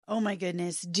Oh my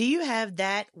goodness. Do you have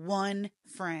that one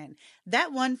friend?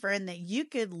 That one friend that you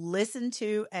could listen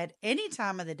to at any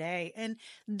time of the day and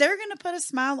they're going to put a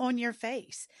smile on your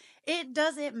face. It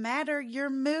doesn't matter your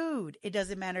mood. It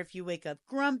doesn't matter if you wake up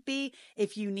grumpy,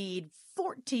 if you need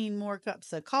 14 more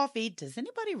cups of coffee. Does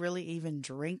anybody really even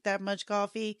drink that much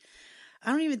coffee?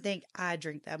 I don't even think I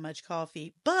drink that much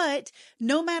coffee, but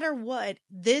no matter what,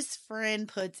 this friend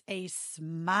puts a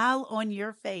smile on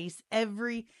your face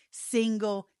every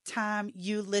single time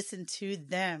you listen to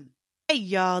them. Hey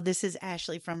y'all, this is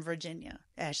Ashley from Virginia,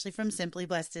 Ashley from Simply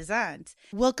Blessed Designs.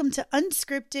 Welcome to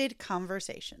Unscripted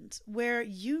Conversations, where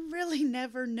you really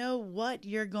never know what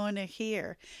you're going to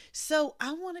hear. So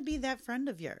I want to be that friend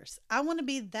of yours. I want to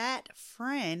be that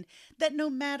friend that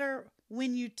no matter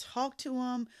when you talk to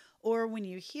them, or when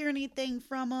you hear anything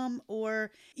from them, or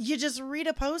you just read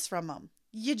a post from them,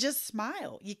 you just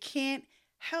smile. You can't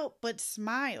help but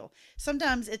smile.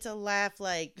 Sometimes it's a laugh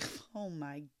like, oh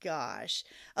my gosh.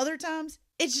 Other times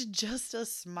it's just a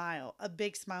smile, a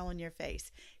big smile on your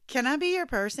face. Can I be your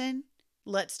person?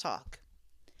 Let's talk.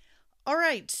 All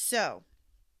right, so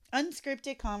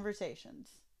unscripted conversations.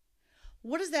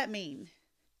 What does that mean?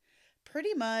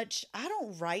 Pretty much, I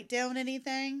don't write down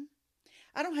anything.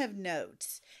 I don't have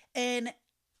notes. And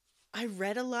I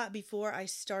read a lot before I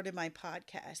started my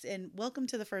podcast. And welcome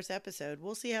to the first episode.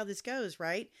 We'll see how this goes,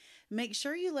 right? Make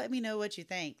sure you let me know what you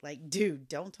think. Like, dude,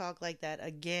 don't talk like that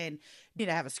again. You need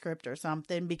to have a script or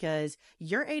something because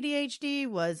your ADHD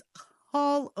was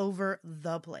all over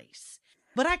the place.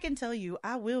 But I can tell you,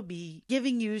 I will be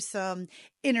giving you some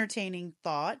entertaining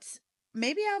thoughts.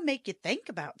 Maybe I'll make you think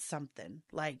about something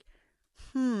like,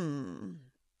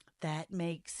 that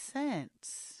makes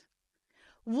sense.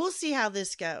 We'll see how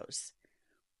this goes.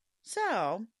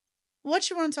 So, what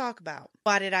you want to talk about?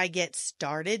 Why did I get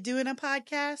started doing a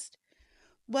podcast?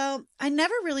 Well, I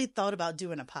never really thought about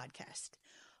doing a podcast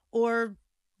or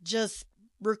just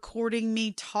recording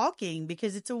me talking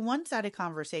because it's a one-sided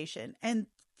conversation. And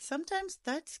sometimes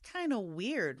that's kind of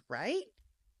weird, right?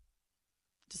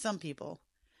 To some people.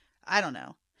 I don't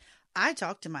know. I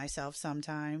talk to myself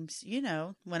sometimes,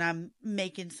 when I'm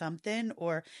making something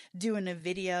or doing a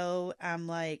video, I'm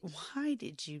like, why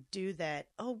did you do that?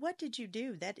 Oh, what did you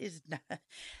do?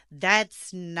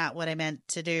 That's not what I meant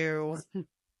to do.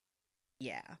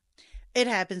 Yeah, it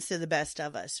happens to the best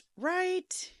of us,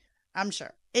 right? I'm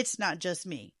sure it's not just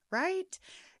me, right?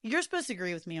 You're supposed to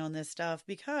agree with me on this stuff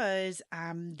because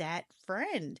I'm that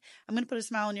friend. I'm going to put a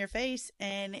smile on your face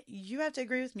and you have to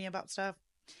agree with me about stuff.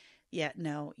 Yeah,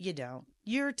 no, you don't.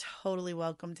 You're totally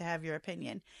welcome to have your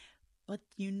opinion. But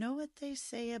you know what they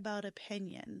say about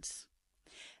opinions.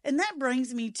 And that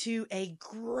brings me to a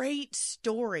great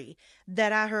story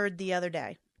that I heard the other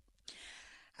day.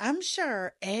 I'm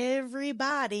sure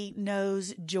everybody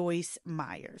knows Joyce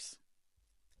Myers.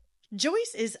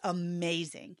 Joyce is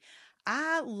amazing.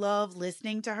 I love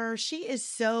listening to her. She is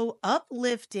so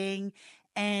uplifting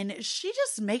and she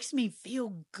just makes me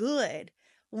feel good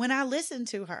when I listen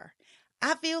to her.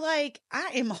 I feel like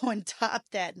I am on top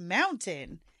that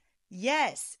mountain.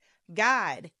 Yes,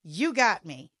 God, you got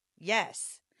me.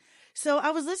 Yes. So I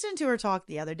was listening to her talk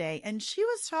the other day and she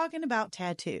was talking about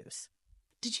tattoos.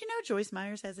 Did you know Joyce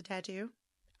Myers has a tattoo?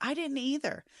 I didn't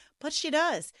either, but she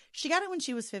does. She got it when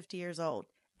she was 50 years old.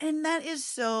 And that is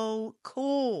so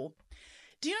cool.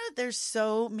 Do you know that there's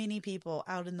so many people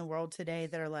out in the world today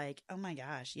that are like, oh my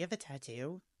gosh, you have a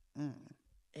tattoo?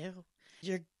 Ew.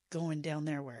 You're going down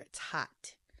there where it's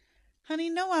hot. Honey,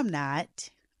 no, I'm not.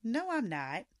 No, I'm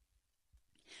not.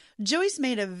 Joyce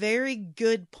made a very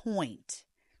good point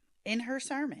in her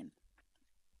sermon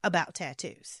about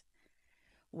tattoos.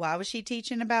 Why was she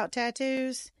teaching about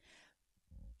tattoos?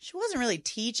 She wasn't really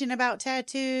teaching about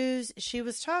tattoos. She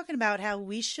was talking about how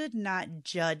we should not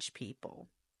judge people.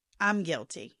 I'm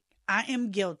guilty. I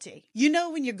am guilty. You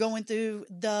know, when you're going through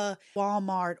the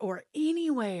Walmart or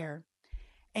anywhere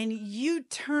and you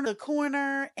turn the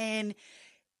corner and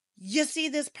you see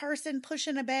this person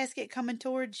pushing a basket coming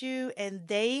towards you and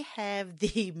they have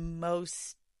the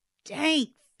most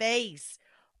stank face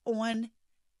on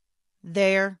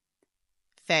their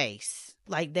face.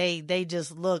 Like they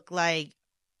just look like,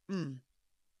 do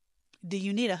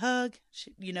you need a hug?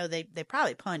 They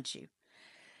probably punch you.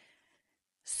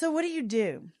 So what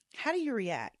do? How do you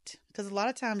react? Because a lot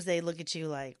of times they look at you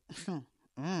like,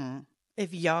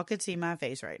 if y'all could see my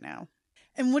face right now.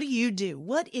 And what do?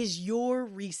 What is your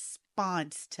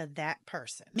response to that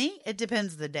person? Me, it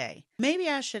depends the day. Maybe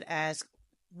I should ask,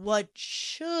 what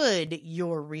should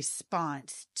your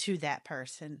response to that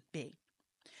person be?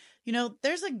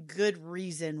 There's a good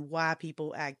reason why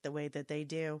people act the way that they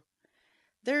do.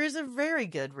 There is a very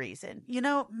good reason.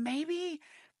 Maybe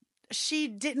she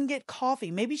didn't get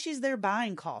coffee. Maybe she's there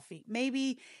buying coffee.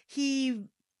 Maybe he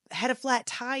had a flat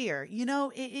tire. You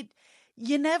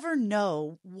never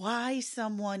know why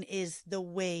someone is the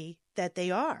way that they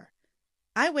are.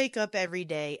 I wake up every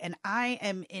day and I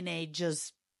am in a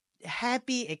just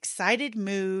happy, excited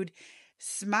mood,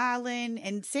 smiling.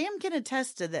 And Sam can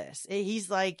attest to this. He's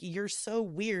like, "You're so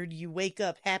weird. You wake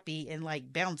up happy and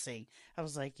like bouncing." I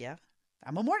was like, "Yeah,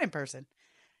 I'm a morning person."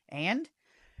 And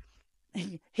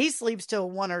he sleeps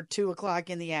till 1 or 2 o'clock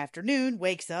in the afternoon,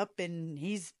 wakes up and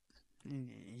he's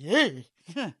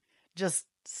just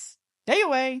stay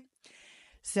away.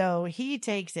 So he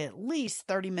takes at least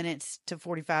 30 minutes to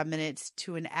 45 minutes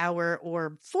to an hour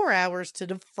or 4 hours to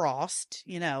defrost,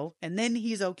 and then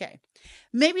he's okay.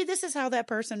 Maybe this is how that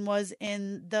person was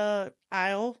in the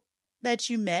aisle that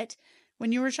you met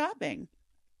when you were shopping.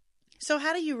 So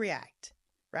how do you react,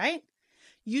 right?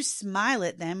 You smile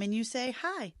at them and you say,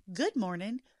 "Hi, good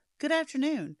morning, good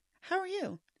afternoon, how are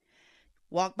you?"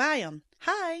 Walk by them.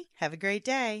 "Hi, have a great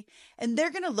day." And they're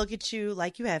going to look at you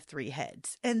like you have 3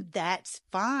 heads. And that's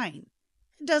fine.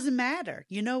 It doesn't matter.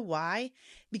 You know why?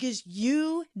 Because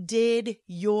you did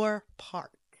your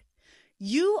part.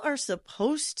 You are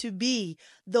supposed to be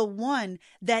the one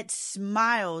that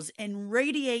smiles and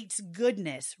radiates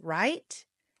goodness, right?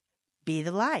 Be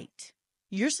the light.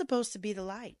 You're supposed to be the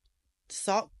light.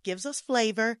 Salt gives us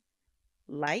flavor.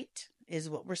 Light is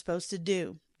what we're supposed to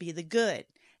do. Be the good.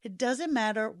 It doesn't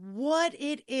matter what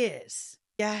it is.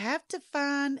 You have to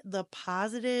find the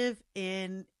positive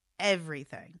in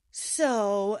everything.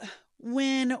 So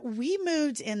when we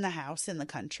moved in the house in the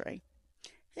country,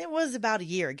 it was about a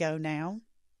year ago now,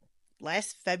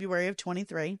 last February of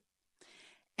 23.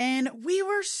 And we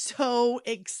were so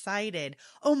excited.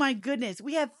 Oh my goodness,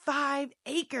 we have 5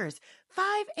 acres.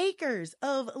 5 acres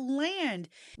of land.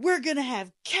 We're going to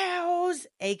have cows,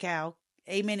 a cow,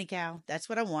 a mini cow. That's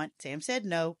what I want. Sam said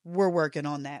no. We're working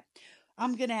on that.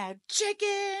 I'm going to have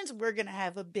chickens. We're going to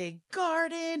have a big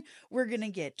garden. We're going to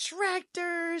get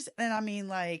tractors. And I mean,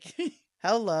 like,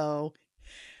 hello.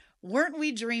 Weren't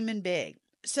we dreaming big?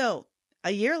 So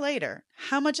a year later,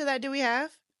 how much of that do we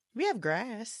have? We have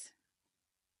grass.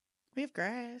 We have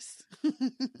grass.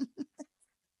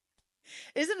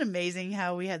 Isn't it amazing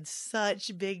how we had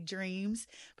such big dreams?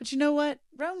 But you know what?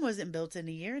 Rome wasn't built in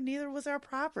a year, neither was our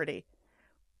property.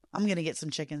 I'm going to get some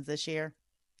chickens this year.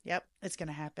 Yep, it's going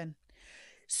to happen.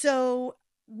 So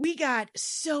we got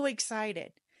so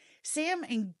excited.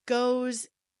 Sam goes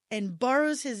and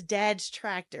borrows his dad's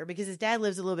tractor because his dad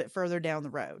lives a little bit further down the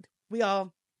road.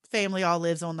 Family all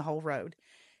lives on the whole road.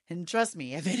 And trust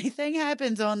me, if anything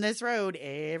happens on this road,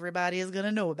 everybody is going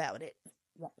to know about it.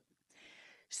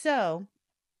 So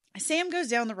Sam goes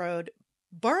down the road,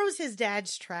 borrows his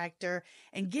dad's tractor,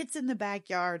 and gets in the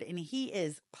backyard, and he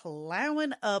is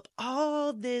plowing up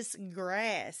all this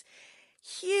grass.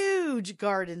 Huge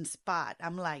garden spot.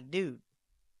 I'm like, dude,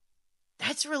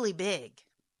 that's really big.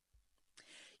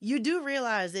 You do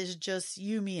realize it's just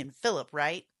you, me, and Philip,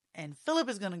 right? And Philip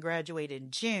is going to graduate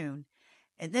in June,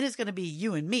 and then it's going to be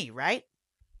you and me, right?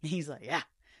 And he's like, yeah,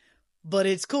 but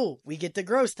it's cool. We get to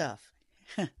grow stuff.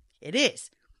 It is.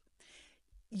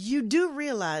 You do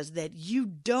realize that you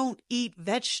don't eat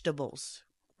vegetables,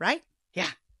 right? Yeah,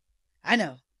 I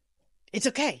know. It's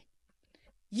okay.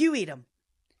 You eat them.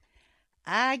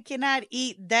 I cannot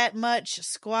eat that much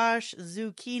squash,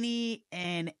 zucchini,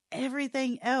 and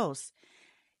everything else.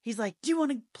 He's like, "Do you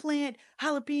want to plant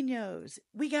jalapenos?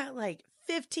 We got like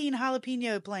 15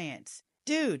 jalapeno plants."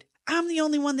 Dude, I'm the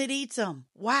only one that eats them.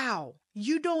 Wow.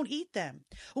 You don't eat them.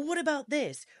 Well, what about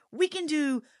this? We can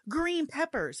do green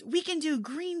peppers. We can do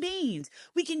green beans.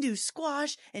 We can do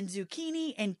squash and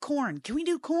zucchini and corn. Can we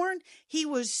do corn? He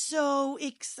was so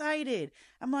excited.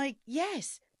 I'm like,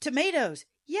 yes. Tomatoes.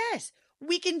 Yes.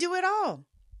 We can do it all.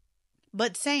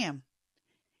 But Sam,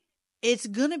 it's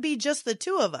going to be just the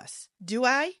 2 of us. Do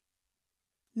I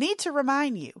need to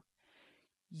remind you,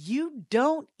 you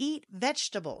don't eat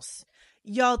vegetables.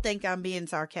 Y'all think I'm being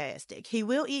sarcastic. He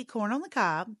will eat corn on the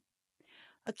cob.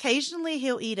 Occasionally,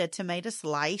 he'll eat a tomato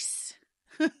slice.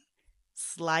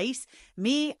 Slice.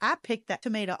 Me, I pick that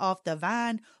tomato off the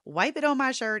vine, wipe it on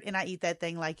my shirt, and I eat that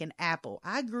thing like an apple.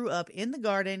 I grew up in the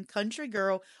garden, country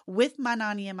girl, with my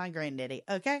nanny and my granddaddy,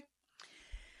 okay?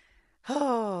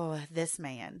 Oh, this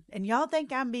man. And y'all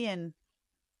think I'm being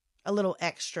a little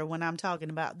extra when I'm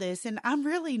talking about this, and I'm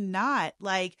really not.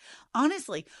 Like,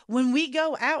 honestly, when we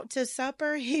go out to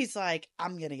supper, he's like,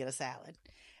 "I'm gonna get a salad,"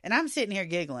 and I'm sitting here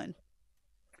giggling.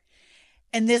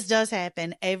 And this does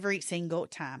happen every single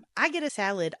time. I get a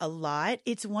salad a lot.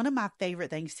 It's one of my favorite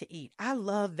things to eat. I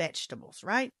love vegetables,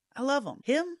 right? I love them.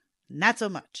 Him, not so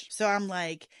much. So I'm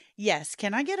like, yes,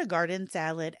 can I get a garden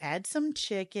salad? Add some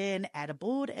chicken, add a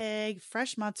boiled egg,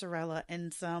 fresh mozzarella,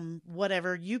 and some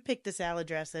whatever. You pick the salad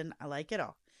dressing. I like it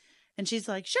all. And she's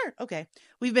like, sure, okay.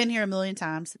 We've been here a million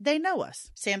times. They know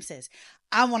us. Sam says,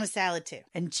 I want a salad too.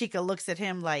 And Chica looks at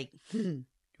him like,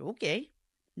 okay.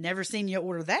 Never seen you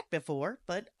order that before,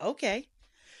 but okay.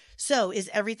 So is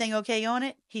everything okay on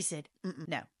it? He said,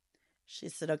 no. She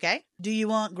said, okay. Do you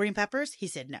want green peppers? He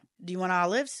said, no. Do you want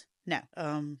olives? No.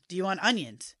 Do you want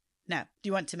onions? No. Do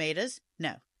you want tomatoes?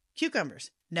 No.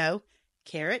 Cucumbers? No.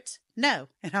 Carrots? No.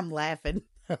 And I'm laughing.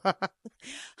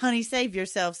 Honey, save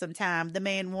yourself some time. The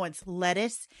man wants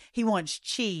lettuce. He wants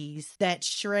cheese, that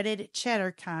shredded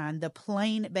cheddar kind, the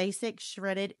plain basic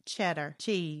shredded cheddar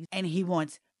cheese. And he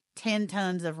wants 10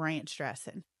 tons of ranch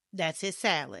dressing. That's his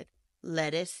salad,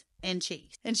 lettuce and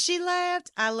cheese. And she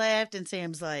laughed. I laughed. And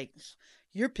Sam's like,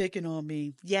 you're picking on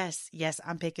me. Yes,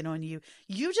 I'm picking on you.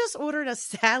 You just ordered a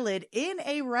salad in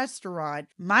a restaurant,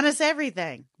 minus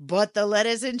everything, but the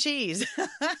lettuce and cheese.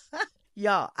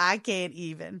 Y'all, I can't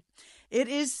even. It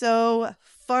is so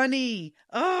funny.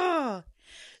 Oh.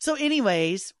 So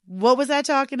anyways, what was I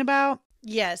talking about?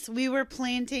 Yes, we were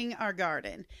planting our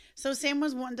garden. So Sam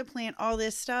was wanting to plant all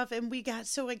this stuff and we got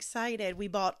so excited. We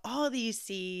bought all these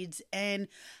seeds and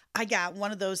I got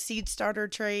one of those seed starter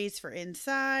trays for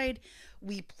inside.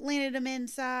 We planted them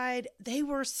inside. They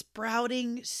were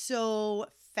sprouting so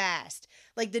fast.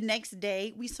 Like the next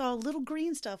day, we saw little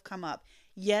green stuff come up.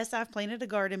 Yes, I've planted a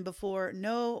garden before.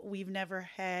 No, we've never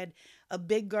had a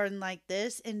big garden like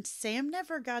this. And Sam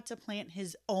never got to plant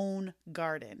his own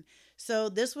garden. So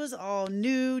this was all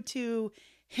new to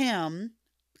him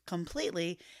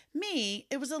completely. Me,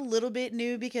 it was a little bit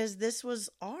new because this was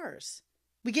ours.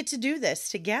 We get to do this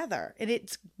together and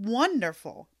it's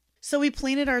wonderful. So we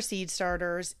planted our seed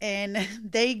starters and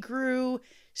they grew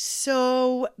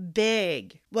so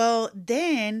big. Well,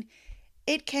 then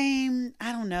it came,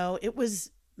 I don't know, it was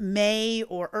May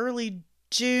or early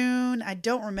June. I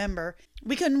don't remember.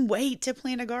 We couldn't wait to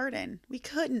plant a garden. We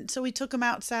couldn't. So we took them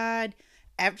outside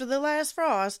after the last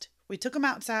frost. We took them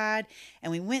outside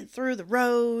and we went through the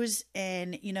rows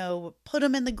and, put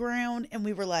them in the ground. And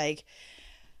we were like,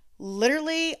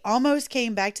 literally almost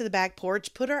came back to the back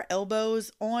porch, put our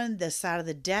elbows on the side of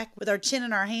the deck with our chin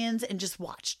in our hands and just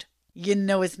watched. You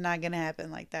know it's not going to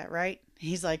happen like that, right?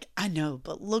 He's like, I know,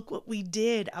 but look what we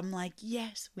did. I'm like,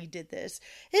 yes, we did this.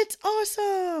 It's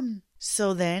awesome.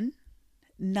 So then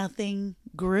nothing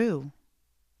grew.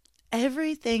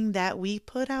 Everything that we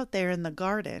put out there in the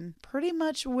garden pretty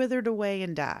much withered away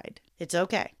and died. It's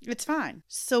okay. It's fine.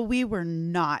 So we were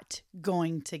not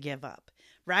going to give up,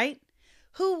 right?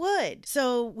 Who would?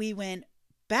 So we went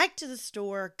back to the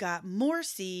store, got more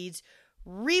seeds,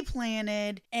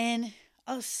 replanted, and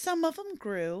some of them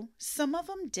grew, some of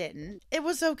them didn't. It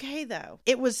was okay though.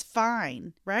 It was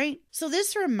fine, right? So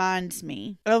this reminds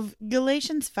me of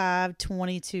Galatians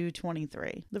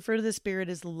 5:22-23. The fruit of the Spirit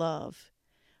is love.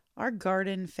 Our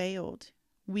garden failed.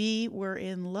 We were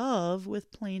in love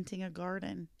with planting a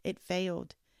garden. It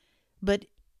failed. But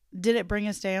did it bring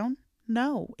us down?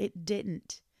 No, it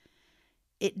didn't.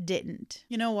 It didn't.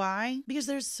 You know why? Because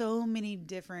there's so many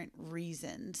different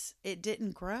reasons it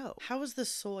didn't grow. How was the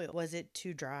soil? Was it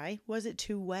too dry? Was it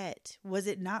too wet? Was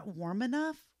it not warm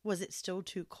enough? Was it still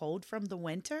too cold from the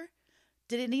winter?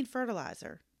 Did it need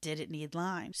fertilizer? Did it need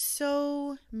lime?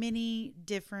 So many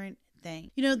different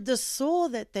things. The soil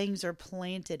that things are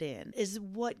planted in is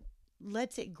what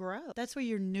lets it grow. That's where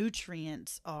your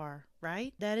nutrients are,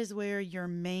 right? That is where your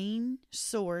main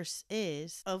source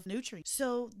is of nutrients.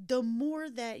 So the more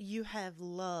that you have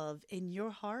love in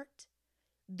your heart,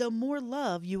 the more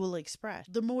love you will express,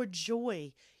 the more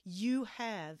joy you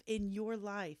have in your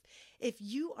life. If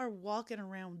you are walking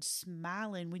around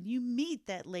smiling when you meet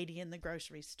that lady in the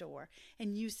grocery store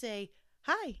and you say,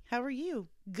 hi, how are you?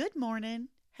 Good morning.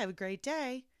 Have a great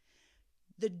day.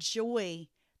 The joy,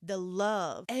 the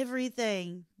love,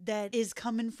 everything that is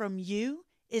coming from you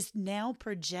is now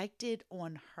projected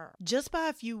on her. Just by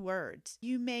a few words,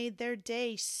 you made their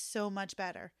day so much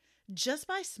better. Just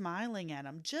by smiling at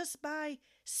them, just by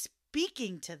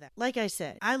speaking to them. Like I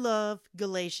said, I love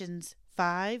Galatians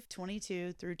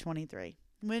 5:22-23.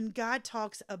 When God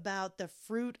talks about the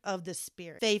fruit of the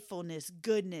Spirit, faithfulness,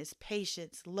 goodness,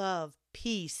 patience, love,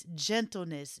 peace,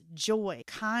 gentleness, joy,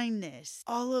 kindness,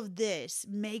 all of this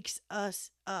makes us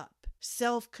up.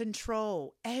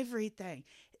 Self-control, everything.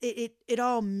 It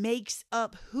all makes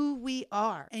up who we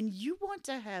are. And you want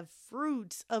to have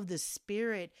fruits of the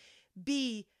Spirit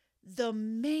be the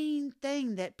main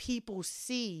thing that people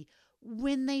see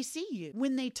when they see you,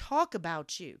 when they talk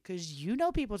about you, because you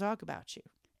know people talk about you.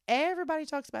 Everybody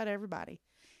talks about everybody.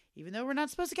 Even though we're not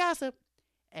supposed to gossip,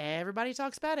 everybody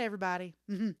talks about everybody.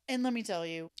 And let me tell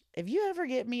you, if you ever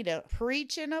get me to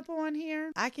preaching up on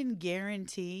here, I can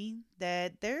guarantee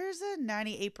that there's a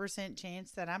 98%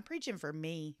 chance that I'm preaching for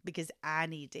me because I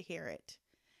need to hear it.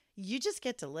 You just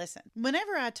get to listen.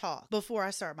 Whenever I talk, before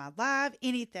I start my live,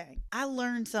 anything, I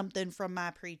learn something from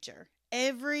my preacher.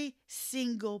 Every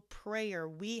single prayer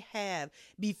we have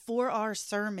before our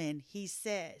sermon, he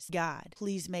says, God,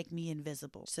 please make me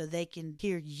invisible so they can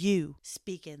hear you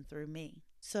speaking through me.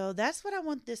 So that's what I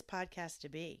want this podcast to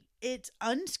be. It's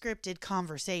unscripted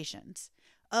conversations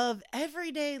of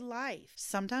everyday life.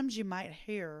 Sometimes you might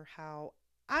hear how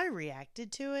I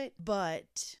reacted to it,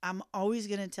 but I'm always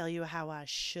going to tell you how I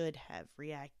should have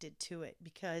reacted to it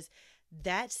because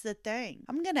that's the thing.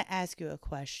 I'm going to ask you a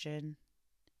question.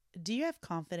 Do you have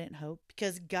confident hope?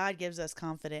 Because God gives us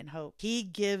confident hope. He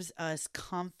gives us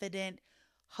confident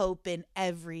hope in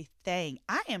everything.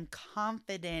 I am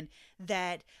confident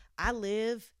that I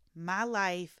live my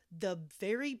life the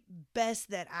very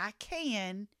best that I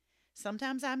can.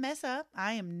 Sometimes I mess up.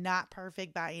 I am not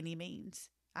perfect by any means.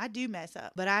 I do mess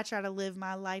up, but I try to live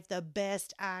my life the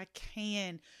best I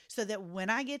can so that when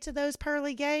I get to those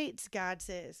pearly gates, God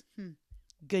says,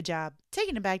 good job.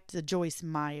 Taking it back to Joyce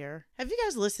Meyer. Have you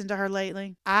guys listened to her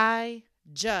lately? I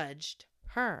judged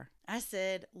her. I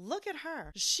said, look at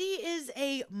her. She is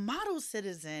a model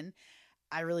citizen.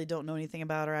 I really don't know anything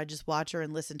about her. I just watch her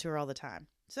and listen to her all the time.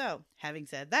 So, having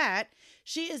said that,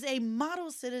 she is a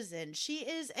model citizen. She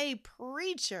is a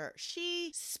preacher.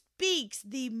 She speaks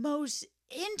the most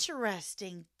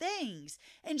interesting things.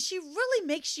 And she really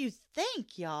makes you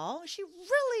think, y'all. She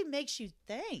really makes you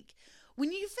think.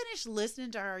 When you finish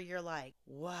listening to her, you're like,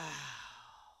 wow.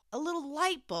 A little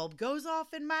light bulb goes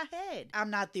off in my head. I'm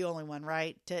not the only one,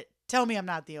 right? Tell me I'm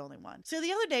not the only one. So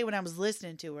the other day when I was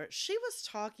listening to her, she was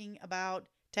talking about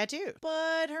tattoo,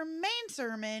 but her main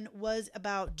sermon was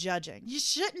about judging. You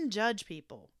shouldn't judge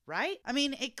people, right? I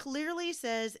mean, it clearly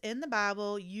says in the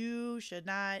Bible, you should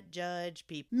not judge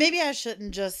people. Maybe I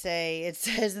shouldn't just say it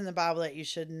says in the Bible that you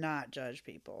should not judge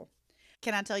people.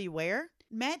 Can I tell you where?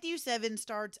 Matthew 7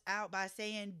 starts out by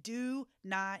saying, do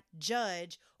not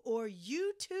judge, or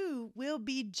you too will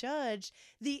be judged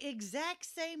the exact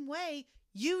same way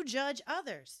you judge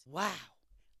others. Wow.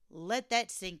 Let that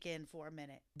sink in for a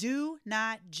minute. Do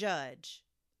not judge,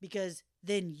 because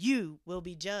then you will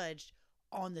be judged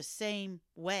on the same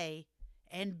way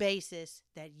and basis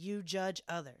that you judge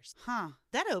others.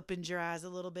 That opens your eyes a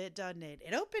little bit, doesn't it?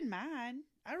 It opened mine.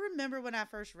 I remember when I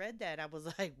first read that, I was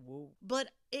like, whoa. But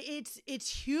it's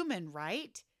human,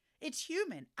 right? It's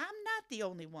human. I'm not the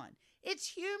only one. It's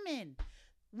human.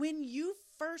 When you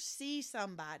first see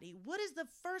somebody, what is the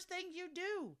first thing you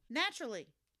do? Naturally,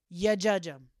 you judge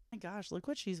them. Oh my gosh, look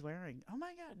what she's wearing. Oh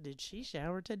my God, did she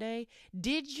shower today?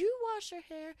 Did you wash her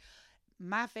hair?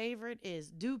 My favorite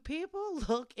is, do people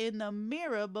look in the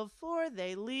mirror before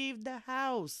they leave the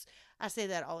house? I say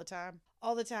that all the time.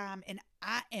 All the time. And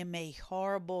I am a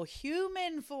horrible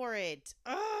human for it.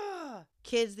 Ugh.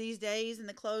 Kids these days and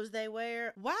the clothes they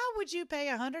wear. Why would you pay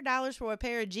 $100 for a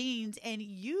pair of jeans and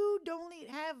you don't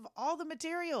have all the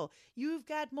material? You've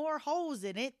got more holes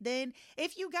in it than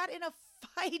if you got in a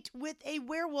fight with a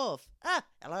werewolf.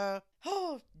 Hello.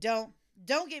 Oh, don't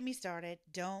get me started.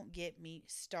 Don't get me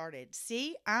started.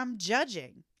 See, I'm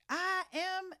judging. I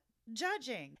am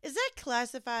judging. Is that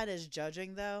classified as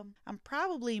judging though? I'm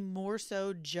probably more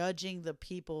so judging the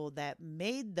people that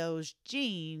made those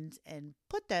jeans and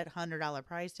put that $100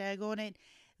 price tag on it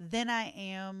than I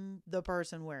am the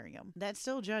person wearing them. That's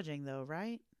still judging though,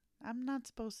 right? I'm not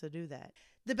supposed to do that.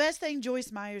 The best thing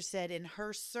Joyce Meyer said in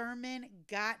her sermon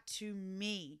got to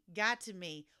me,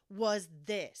 was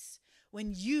this.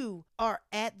 When you are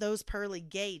at those pearly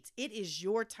gates, it is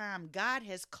your time. God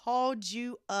has called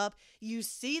you up. You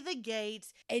see the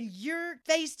gates and you're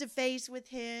face to face with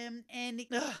him. And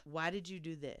why did you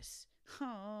do this?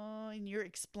 Oh, and you're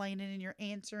explaining and you're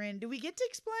answering. Do we get to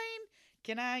explain?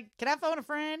 Can I phone a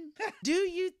friend? Do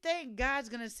you think God's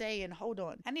going to say, and hold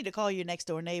on, I need to call your next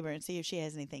door neighbor and see if she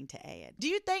has anything to add? Do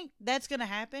you think that's going to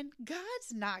happen?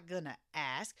 God's not going to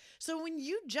ask. So when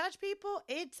you judge people,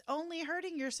 it's only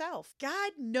hurting yourself.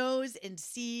 God knows and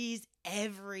sees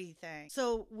everything.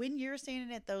 So when you're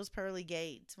standing at those pearly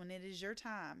gates, when it is your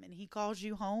time and he calls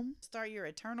you home, start your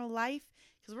eternal life,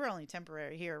 because we're only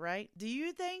temporary here, right? Do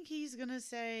you think he's going to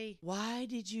say, why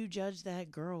did you judge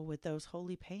that girl with those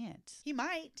holy pants? He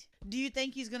might. Do you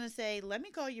think he's going to say, let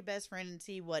me call your best friend and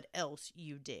see what else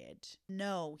you did?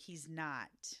 No, he's not.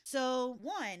 So,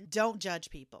 one, don't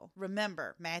judge people.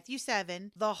 Remember, Matthew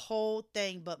 7, the whole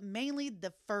thing, but mainly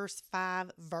the first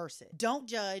 5 verses. Don't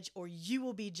judge or you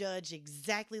will be judged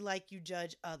exactly like you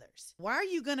judge others. Why are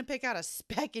you going to pick out a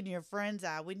speck in your friend's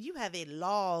eye when you have a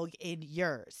log in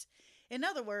yours? In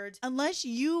other words, unless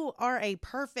you are a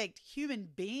perfect human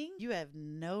being, you have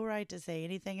no right to say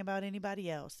anything about anybody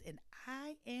else. And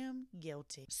I am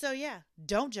guilty. So yeah,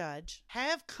 don't judge.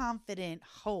 Have confident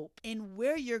hope in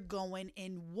where you're going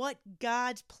and what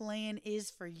God's plan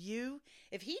is for you.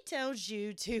 If he tells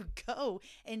you to go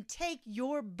and take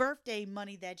your birthday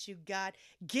money that you got,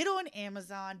 get on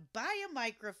Amazon, buy a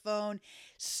microphone,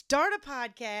 start a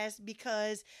podcast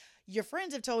because your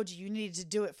friends have told you needed to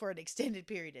do it for an extended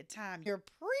period of time. Your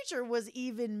preacher was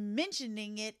even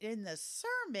mentioning it in the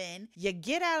sermon. You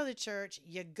get out of the church,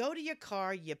 you go to your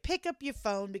car, you pick up your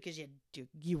phone because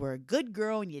you were a good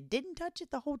girl and you didn't touch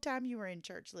it the whole time you were in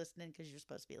church listening because you're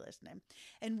supposed to be listening.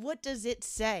 And what does it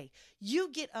say? You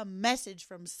get a message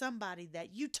from somebody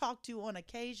that you talk to on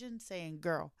occasion saying,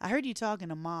 girl, I heard you talking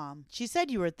to mom. She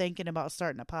said you were thinking about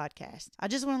starting a podcast. I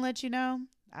just want to let you know,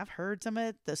 I've heard some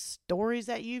of the stories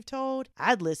that you've told.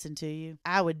 I'd listen to you.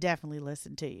 I would definitely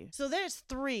listen to you. So there's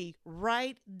 3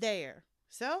 right there.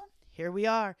 So here we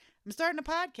are. I'm starting a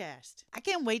podcast. I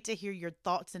can't wait to hear your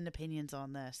thoughts and opinions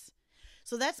on this.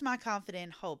 So that's my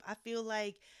confident hope. I feel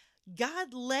like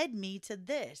God led me to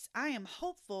this. I am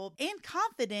hopeful and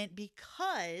confident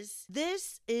because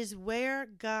this is where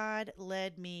God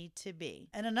led me to be.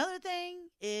 And another thing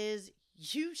is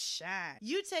you shine.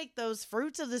 You take those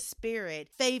fruits of the Spirit,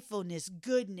 faithfulness,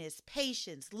 goodness,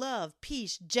 patience, love,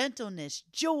 peace, gentleness,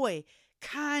 joy,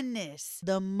 kindness.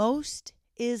 The most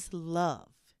is love.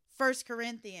 1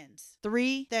 Corinthians,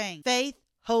 3 things: faith,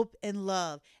 hope, and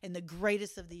love. And the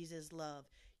greatest of these is love.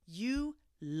 You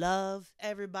love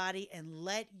everybody and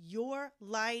let your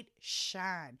light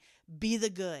shine. Be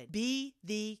the good. Be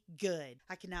the good.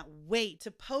 I cannot wait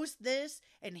to post this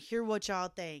and hear what y'all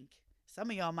think. Some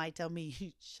of y'all might tell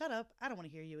me, shut up, I don't want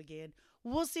to hear you again.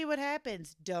 We'll see what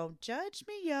happens. Don't judge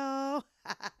me, y'all.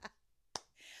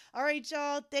 All right,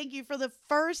 y'all. Thank you for the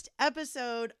first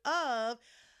episode of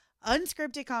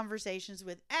Unscripted Conversations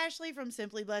with Ashley from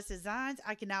Simply Blessed Designs.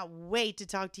 I cannot wait to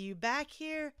talk to you back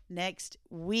here next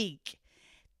week.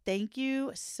 Thank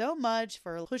you so much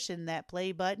for pushing that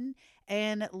play button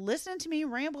and listening to me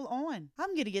ramble on.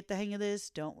 I'm going to get the hang of this.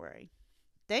 Don't worry.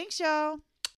 Thanks, y'all.